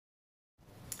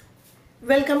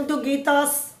Welcome to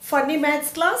Geeta's funny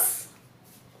maths class.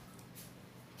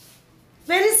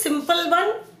 Very simple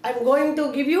one. I'm going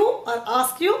to give you or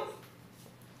ask you.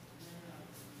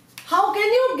 How can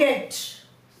you get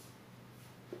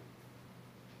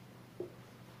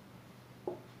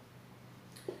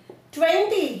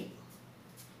 20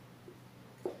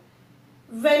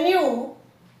 when you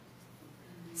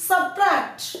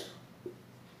subtract,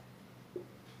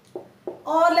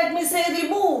 or let me say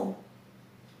remove,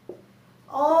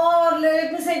 or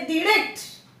let me say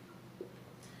deduct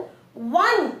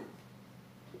 1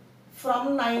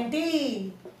 from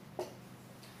 19.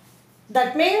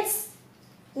 That means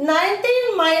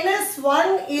 19 minus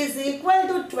 1 is equal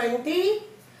to 20.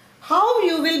 How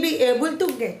you will be able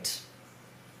to get?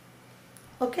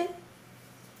 Okay.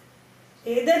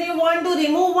 Either you want to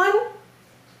remove 1,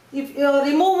 if you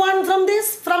remove 1 from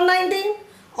this, from 19,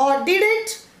 or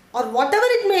deduct, or whatever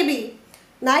it may be.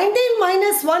 19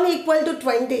 minus 1 equal to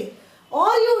 20. Or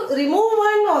you remove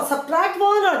 1 or subtract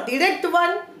 1 or deduct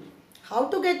 1. How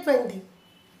to get 20?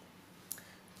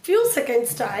 Few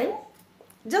seconds time.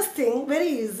 Just think, very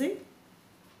easy.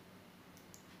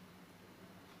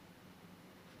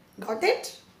 Got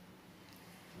it?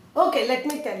 Okay, let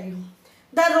me tell you.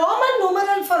 The Roman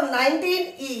numeral for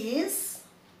 19 is,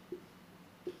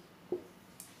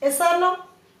 yes or no?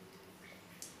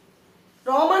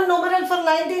 Roman numeral for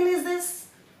 19 is this.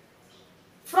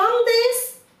 From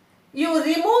this, you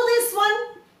remove this one.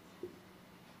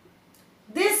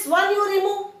 This one you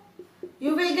remove.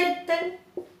 You will get 10.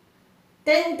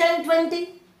 10, 10,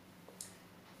 20.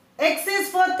 X is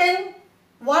for 10.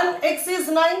 1, X is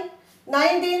 9.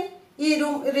 19.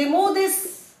 You remove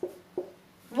this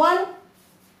 1.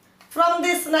 From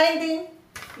this 19,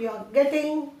 you are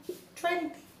getting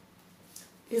 20.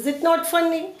 Is it not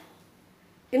funny?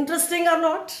 Interesting or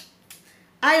not?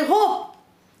 I hope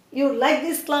you like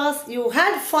this class. You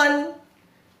had fun.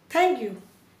 Thank you.